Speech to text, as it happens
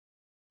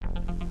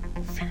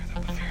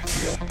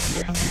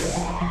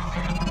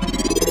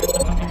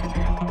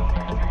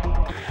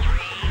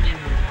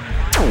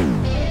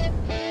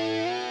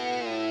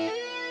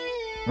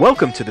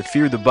Welcome to the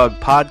Fear the Bug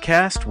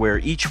podcast, where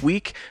each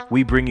week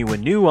we bring you a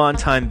new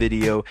on-time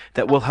video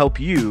that will help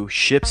you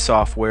ship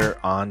software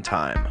on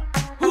time.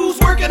 Who's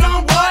working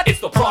on what?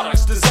 It's the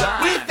product's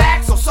design. With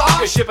AxleSoft.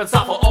 You're shipping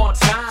software on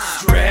time.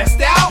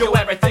 Stressed out? Yo,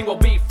 everything will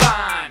be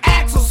fine.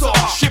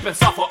 AxleSoft. Shipping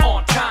software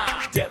on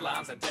time.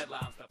 Deadlines and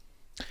deadlines.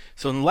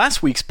 So in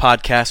last week's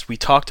podcast, we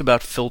talked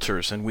about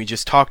filters, and we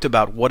just talked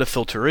about what a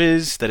filter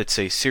is, that it's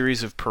a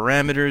series of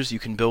parameters. You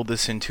can build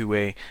this into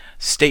a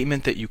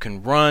statement that you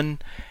can run,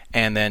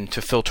 and then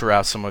to filter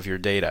out some of your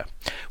data.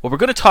 What we're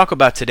going to talk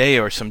about today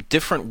are some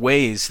different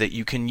ways that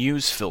you can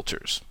use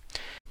filters.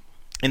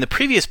 In the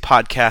previous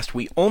podcast,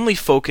 we only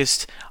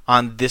focused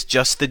on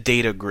just the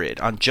data grid,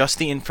 on just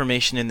the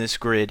information in this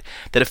grid,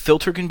 that a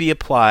filter can be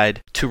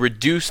applied to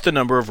reduce the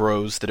number of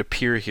rows that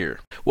appear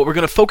here. What we're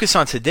going to focus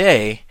on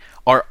today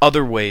are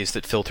other ways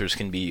that filters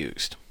can be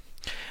used.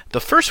 The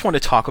first one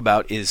to talk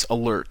about is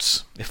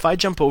alerts. If I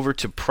jump over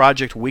to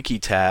Project Wiki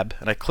tab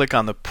and I click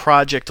on the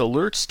Project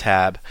Alerts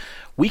tab,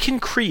 we can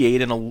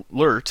create an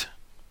alert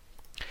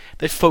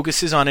that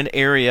focuses on an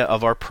area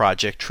of our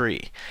project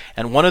tree.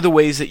 And one of the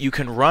ways that you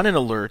can run an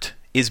alert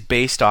is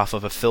based off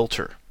of a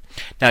filter.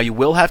 Now you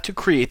will have to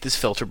create this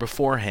filter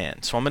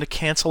beforehand. So I'm going to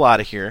cancel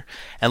out of here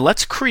and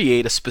let's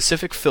create a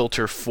specific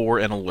filter for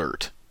an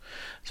alert.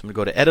 So I'm going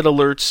to go to Edit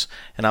Alerts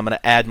and I'm going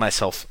to add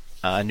myself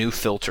a new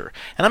filter.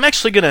 And I'm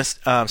actually going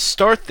to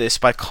start this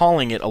by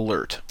calling it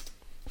Alert.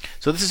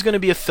 So this is going to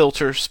be a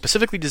filter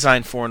specifically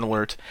designed for an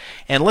alert.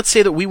 And let's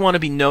say that we want to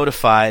be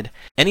notified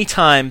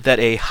anytime that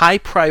a high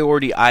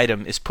priority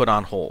item is put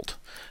on hold.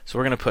 So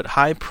we're going to put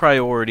high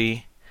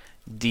priority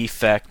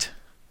defect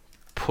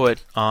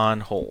put on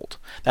hold.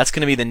 That's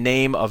going to be the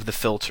name of the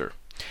filter.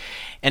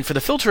 And for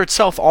the filter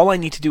itself, all I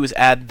need to do is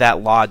add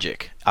that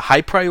logic. A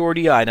high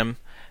priority item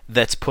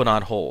that's put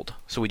on hold.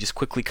 So we just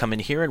quickly come in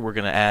here and we're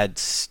going to add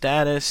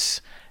status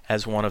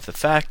as one of the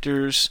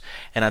factors,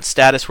 and on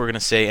status we're going to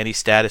say any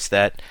status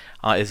that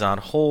is on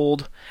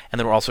hold, and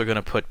then we're also going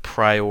to put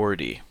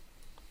priority.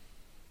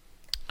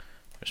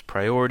 There's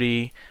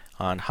priority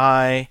on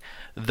high.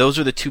 Those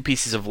are the two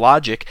pieces of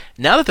logic.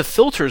 Now that the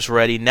filter is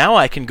ready, now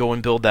I can go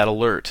and build that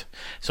alert.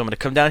 So I'm going to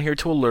come down here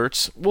to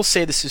alerts. We'll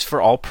say this is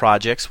for all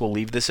projects. We'll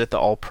leave this at the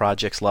all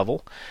projects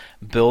level.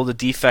 Build a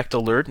defect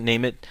alert,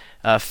 name it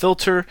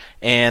filter,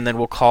 and then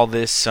we'll call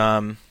this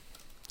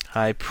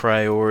high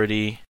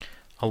priority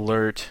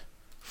alert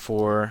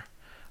for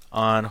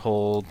on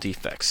hold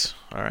defects.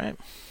 All right.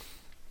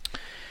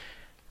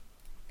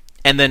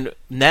 And then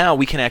now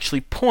we can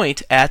actually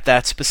point at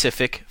that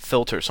specific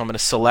filter. So I'm going to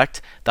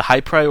select the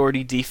high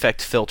priority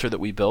defect filter that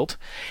we built,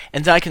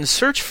 and I can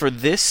search for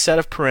this set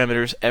of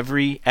parameters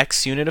every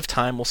X unit of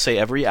time, we'll say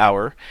every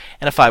hour,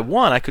 and if I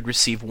want, I could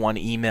receive one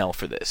email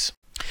for this.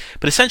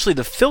 But essentially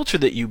the filter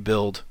that you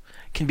build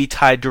can be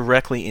tied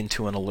directly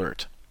into an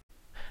alert.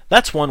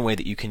 That's one way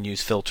that you can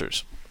use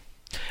filters.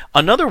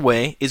 Another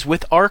way is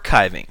with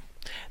archiving.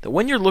 That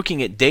when you're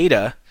looking at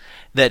data,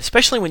 that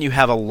especially when you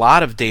have a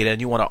lot of data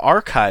and you want to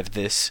archive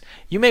this,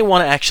 you may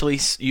want to actually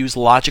use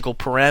logical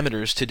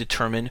parameters to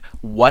determine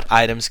what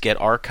items get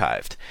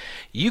archived.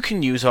 You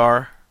can use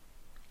our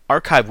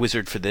archive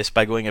wizard for this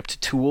by going up to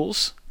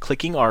Tools,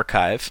 clicking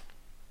Archive,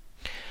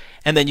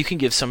 and then you can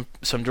give some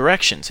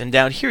directions. And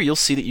down here you'll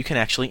see that you can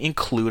actually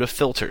include a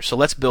filter. So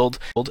let's build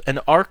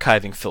an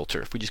archiving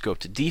filter. If we just go up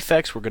to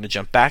Defects, we're going to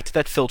jump back to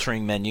that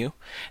filtering menu,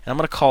 and I'm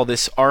going to call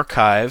this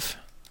Archive.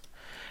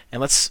 And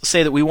let's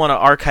say that we want to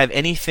archive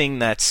anything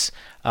that's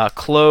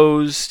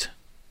closed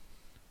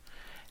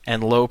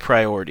and low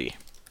priority.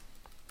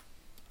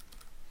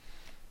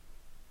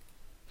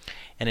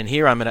 And in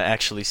here I'm going to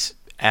actually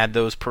add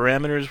those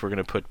parameters. We're going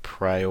to put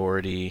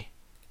priority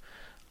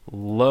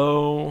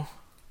low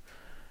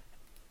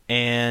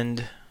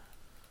and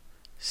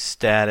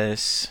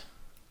status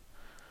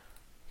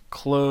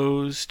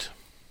closed.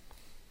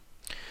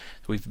 So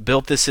we've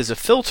built this as a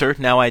filter.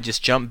 Now I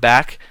just jump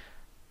back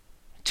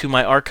to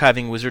my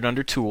archiving wizard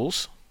under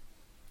Tools.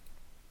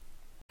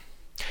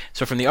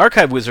 So from the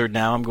archive wizard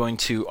now I'm going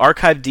to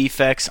archive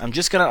defects. I'm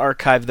just going to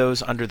archive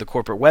those under the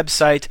corporate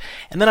website,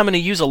 and then I'm going to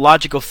use a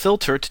logical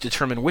filter to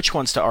determine which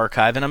ones to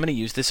archive, and I'm going to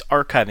use this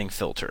archiving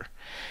filter.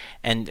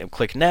 And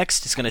click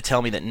Next. It's going to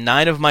tell me that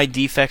 9 of my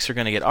defects are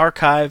going to get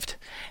archived,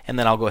 and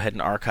then I'll go ahead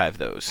and archive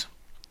those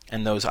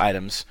and those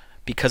items.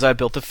 Because I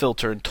built the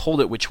filter and told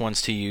it which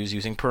ones to use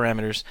using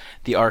parameters,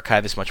 the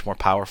archive is much more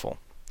powerful.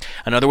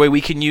 Another way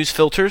we can use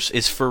filters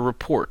is for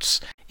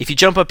reports. If you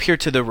jump up here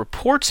to the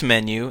Reports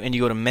menu and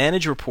you go to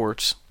Manage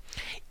Reports,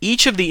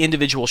 each of the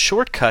individual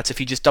shortcuts, if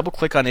you just double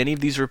click on any of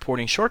these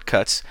reporting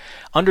shortcuts,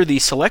 under the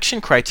selection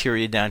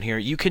criteria down here,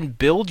 you can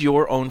build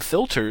your own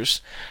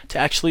filters to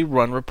actually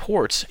run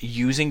reports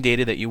using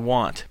data that you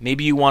want.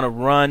 Maybe you want to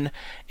run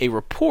a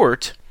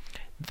report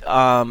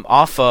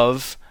off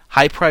of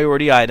high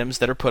priority items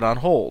that are put on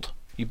hold.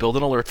 You build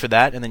an alert for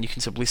that, and then you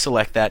can simply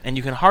select that, and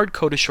you can hard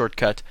code a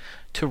shortcut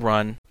to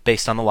run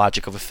based on the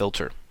logic of a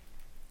filter.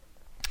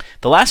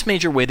 The last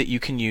major way that you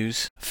can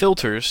use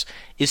filters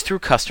is through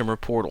Customer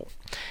Portal.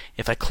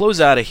 If I close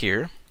out of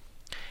here,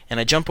 and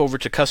I jump over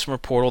to Customer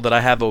Portal that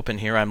I have open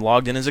here, I'm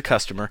logged in as a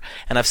customer,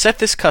 and I've set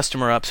this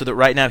customer up so that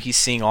right now he's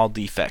seeing all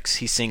defects.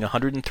 He's seeing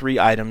 103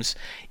 items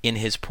in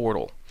his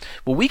portal.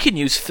 Well, we can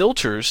use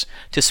filters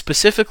to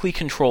specifically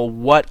control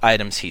what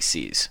items he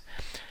sees.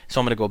 So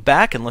I'm going to go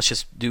back and let's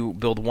just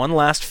build one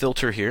last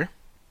filter here.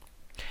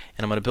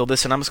 And I'm going to build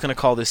this, and I'm just going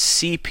to call this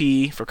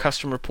CP for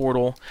Customer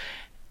Portal.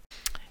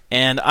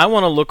 And I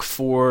want to look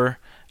for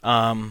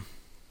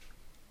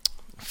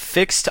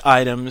fixed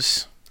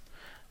items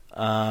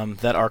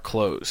that are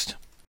closed.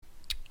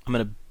 I'm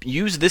going to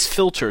use this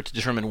filter to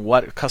determine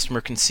what a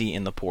customer can see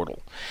in the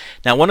portal.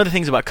 Now, one of the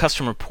things about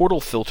Customer Portal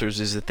filters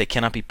is that they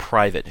cannot be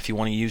private. If you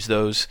want to use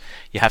those,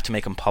 you have to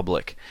make them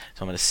public.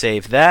 So I'm going to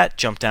save that,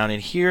 jump down in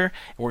here,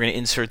 and we're going to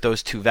insert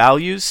those two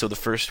values. So the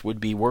first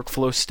would be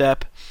workflow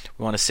step.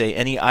 We want to say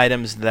any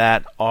items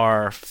that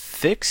are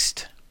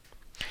fixed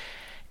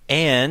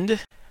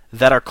and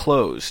that are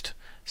closed.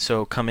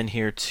 So come in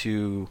here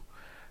to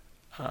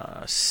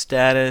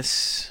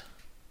status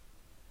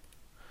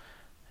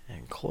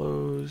and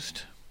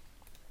closed.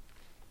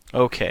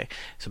 Okay,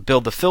 so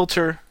build the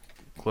filter,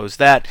 close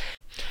that.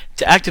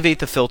 To activate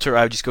the filter,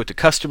 I would just go to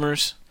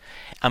Customers.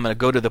 I'm going to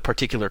go to the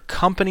particular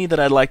company that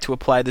I'd like to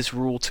apply this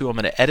rule to. I'm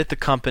going to edit the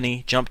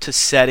company, jump to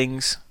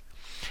Settings,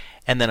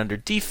 and then under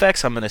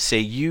Defects, I'm going to say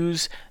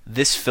Use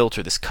this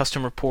filter, this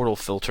Customer Portal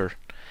filter.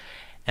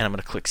 And I'm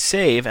going to click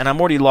Save, and I'm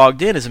already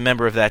logged in as a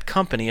member of that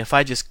company. If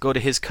I just go to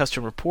his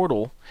Customer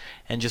Portal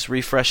and just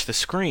refresh the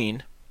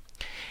screen,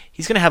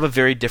 he's going to have a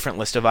very different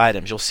list of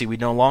items. You'll see we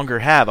no longer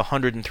have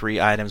 103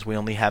 items, we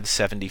only have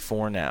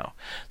 74 now.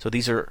 So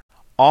these are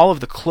all of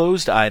the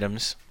closed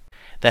items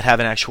that have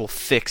an actual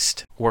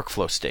fixed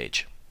workflow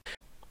stage.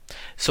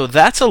 So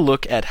that's a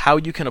look at how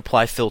you can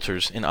apply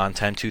filters in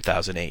OnTime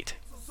 2008.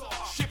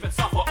 Shipping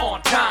software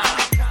on time.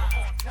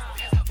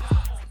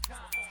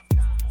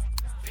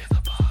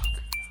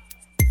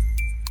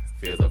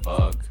 Fear the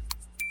bug.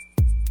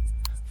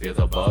 Fear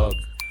the bug.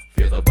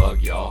 Fear the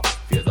bug, y'all.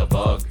 Fear the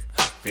bug.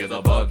 Fear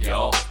the bug,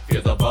 y'all.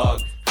 Fear the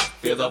bug.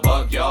 Fear the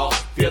bug, y'all.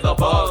 Fear the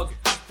bug.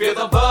 Fear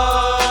the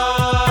bug.